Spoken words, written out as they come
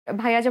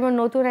ভাইয়া যেমন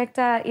নতুন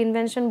একটা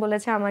ইনভেনশন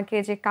বলেছে আমাকে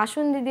যে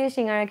কাসুন্দি দিয়ে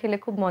সিঙ্গারা খেলে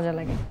খুব মজা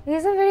লাগে। He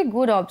is a very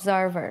good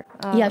observer.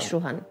 Yash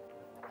Rohan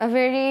a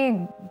very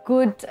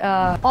good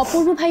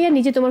অপূর্ব ভাইয়া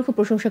নিজে তোমার খুব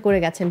প্রশংসা করে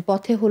গেছেন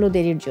পথে হলো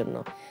দেরির জন্য,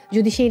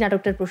 যদি সেই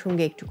নাটকটার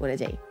প্রসঙ্গে একটু করে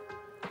যাই।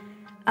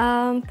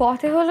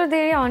 পথে হলো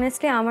দেরি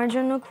অনেস্টলি আমার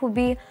জন্য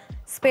খুবই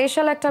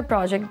স্পেশাল একটা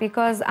প্রজেক্ট,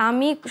 বিকজ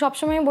আমি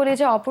সবসময় বলি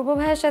যে অপূর্ব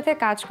ভাইয়ের সাথে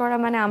কাজ করা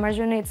মানে আমার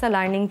জন্য ইটস আ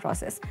লার্নিং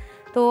প্রসেস।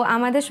 তো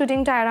আমাদের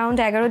শুটিংটা অ্যারাউন্ড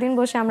 11 দিন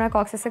বসে আমরা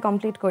কক্সেসে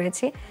কমপ্লিট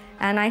করেছি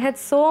and I had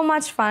so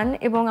much fun.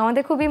 এবং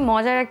আমাদের খুবই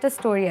মজার একটা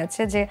স্টোরি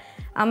আছে যে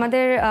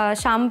আমাদের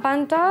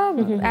সাম্পানটা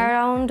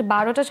অ্যারাউন্ড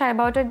 12টা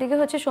 12:30টার দিকে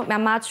হচ্ছে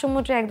মাঝ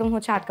সমুদ্রে একদম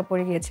হচ্ছে আটকা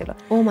পড়ে গিয়েছিল।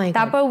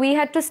 তারপর we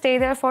had to stay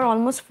there for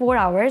almost 4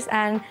 hours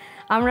and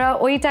আমরা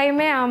ওই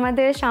টাইমে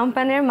আমাদের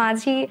সাম্পানের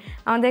মাঝি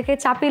আমাদেরকে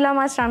চাপিলা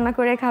মাছ রান্না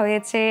করে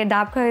খাওয়িয়েছে,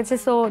 ডাব খাওয়িয়েছে।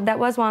 So that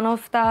was one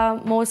of the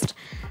most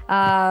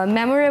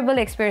memorable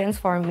experience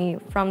for me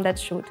from that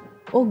shoot.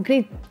 O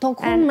great.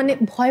 তখন মানে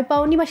ভয়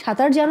পাওনি বা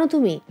সাঁতার জানো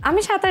তুমি?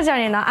 আমি সাঁতার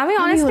জানি না, আমি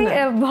অনেস্টলি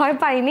ভয়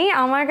পাইনি,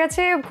 আমার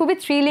কাছে খুবই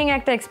থ্রিলিং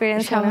একটা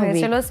এক্সপিরিয়েন্স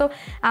হয়েছিল। সো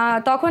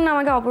তখন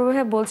আমাকে অপূর্ব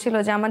ভাই বলছিল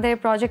যে আমাদের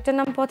প্রজেক্টের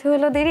নাম পথে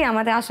হলো দেরি,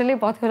 আমাদের আসলেই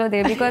পথে হলো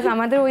দেরি, বিকজ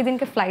আমাদের ওই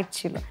দিনকে ফ্লাইট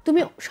ছিল। তুমি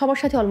সবার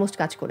সাথে অলমোস্ট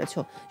কাজ করেছো,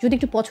 যদি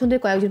একটু পছন্দের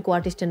কয়েকজন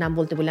কো-আর্টিস্টের নাম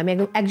বলতে বলি, আমি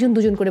একজন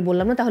দুজন করে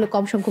বললাম না, তাহলে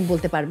কম সংখ্যক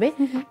বলতে পারবে,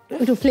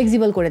 একটু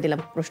ফ্লেক্সিবল করে দিলাম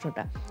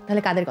প্রশ্নটা,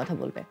 তাহলে কাদের কথা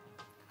বলবে?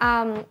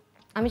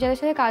 আমি যাদের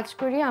সাথে কাজ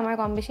করি আমার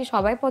কম বেশি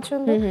সবাই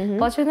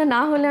পছন্দ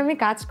না হলে আমি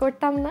কাজ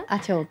করতাম না।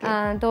 আচ্ছা, ওকে।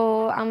 তো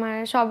আমার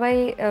সবাই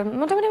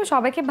মোটামুটি আমার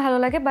সবাইকে ভালো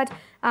লাগে, বাট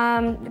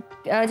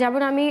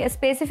যেমন আমি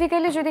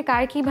স্পেসিফিক্যালি যদি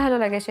কার কি ভালো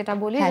লাগে সেটা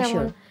বলি,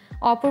 যেমন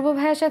অপূর্ব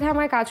ভাইয়ের সাথে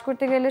আমার কাজ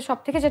করতে গেলে সব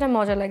থেকে যেটা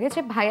মজা লাগে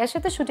যে ভাইয়ার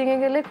সাথে শুটিংয়ে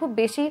গেলে খুব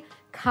বেশি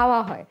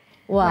খাওয়া হয়।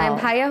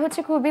 ভাইয়া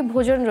হচ্ছে খুবই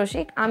ভোজন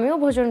রসিক, আমিও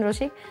ভোজন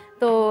রসিক।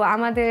 তো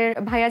আমাদের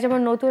ভাইয়া যেমন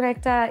নতুন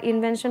একটা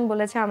ইনভেনশন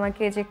বলেছে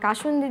আমাকে যে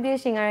কাসুন্দি দিয়ে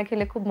সিঙ্গারা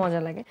খেলে খুব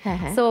মজা লাগে।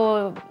 সো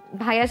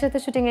ভাইয়ার সাথে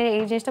শুটিং এর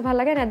এই জিনিসটা ভালো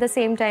লাগে। At the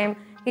same time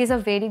he is a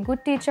very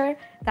good teacher.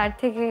 তার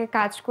থেকে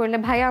কাজ করলে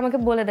ভাইয়া আমাকে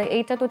বলে দেয়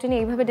এইটা তোটিনি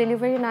এইভাবে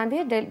ডেলিভারি না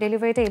দিয়ে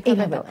ডেলিভারিটা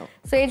এইভাবে দাও।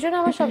 সো এই জন্য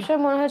আমার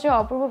সবসময় মনে হয় যে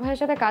অপূর্ব ভাইয়ের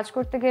সাথে কাজ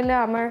করতে গেলে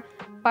আমার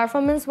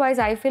performance wise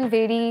I feel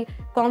very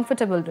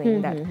comfortable doing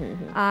that.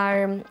 আর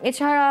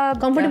এছাড়া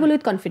কমফোর্টেবল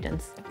উইথ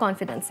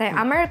কনফিডেন্স, হ্যাঁ,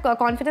 আমার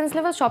কনফিডেন্স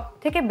লেভেল সব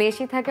থেকে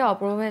বেশি থাকে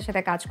অপূর্ব ভাইয়ের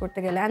সাথে কাজ করতে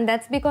গেলে, and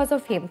that's because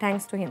of him,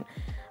 thanks to him.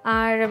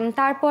 আর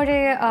তারপরে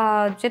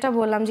যেটা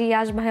বললাম যে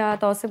ইয়াশ ভাইয়া,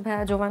 তৌসিফ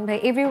ভাইয়া, জোবান ভাই,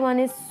 everyone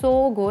is so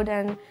good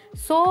and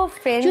so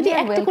friendly. যদি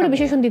একটা করে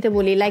বিশেষণ দিতে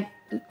বলি, লাইক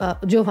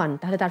জোভান,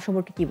 তাহলে তার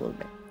সম্পর্কে কি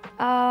বলবে?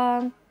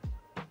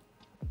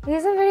 He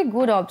is a very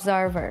good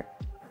observer.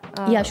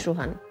 Yash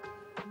Rohan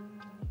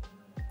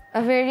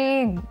a very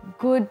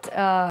good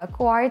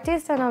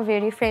co-artist and a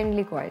very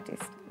friendly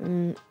co-artist.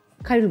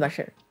 Khairul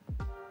Bashar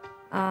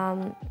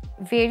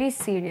very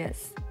serious.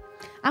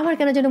 আমার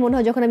কেন যেন মনে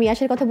হয় যখন আমি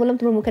ইয়াশের কথা বললাম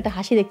তোমার মুখে একটা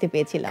হাসি দেখতে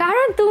পেয়েছিলাম,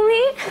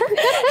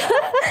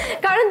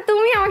 কারণ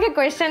তুমি আমাকে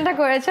কোয়েশ্চেনটা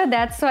করেছো,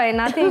 দ্যাটস ওয়াই,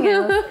 নাথিং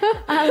এলস।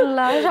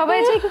 আল্লাহ, সবাই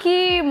যে কি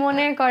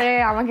মনে করে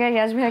আমাকে আর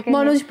ইয়াশ ভাইকে।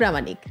 মনোজ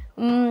প্রামাণিক,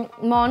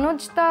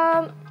 মনোজটা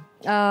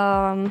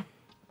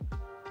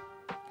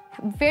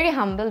very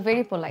humble,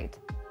 very polite.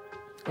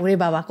 ওরে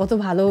বাবা, কত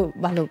ভালো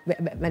ভালো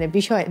মানে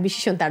বিষয়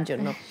বিশেষণ তার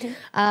জন্য।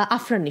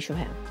 আফরান নিশো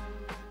ভাইয়া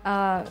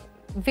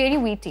very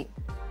witty,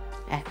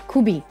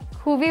 খুবই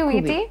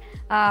witty.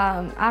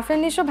 Afran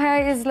Nisho Bhaiya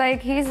is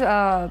like, he's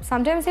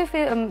sometimes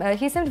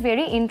he seemed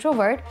very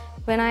introvert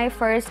when I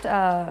first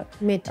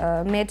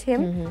met him.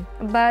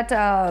 But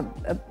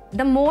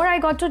the more I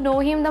got to know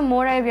him, the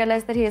more I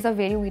realized that he is a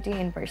very witty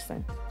in person.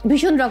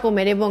 ভীষণ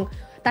রকমের। এবং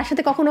তার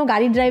সাথে কখনো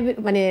গাড়ি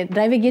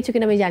ড্রাইভে গিয়েছো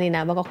কিনা আমি জানি না,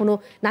 বা কখনো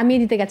নামিয়ে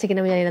দিতে গেছে কিনা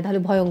আমি জানি না,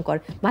 তাহলে ভয়ঙ্কর,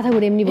 মাথা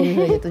ঘুরে এমনি বমি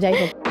হয়ে যেত। যাই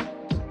হোক।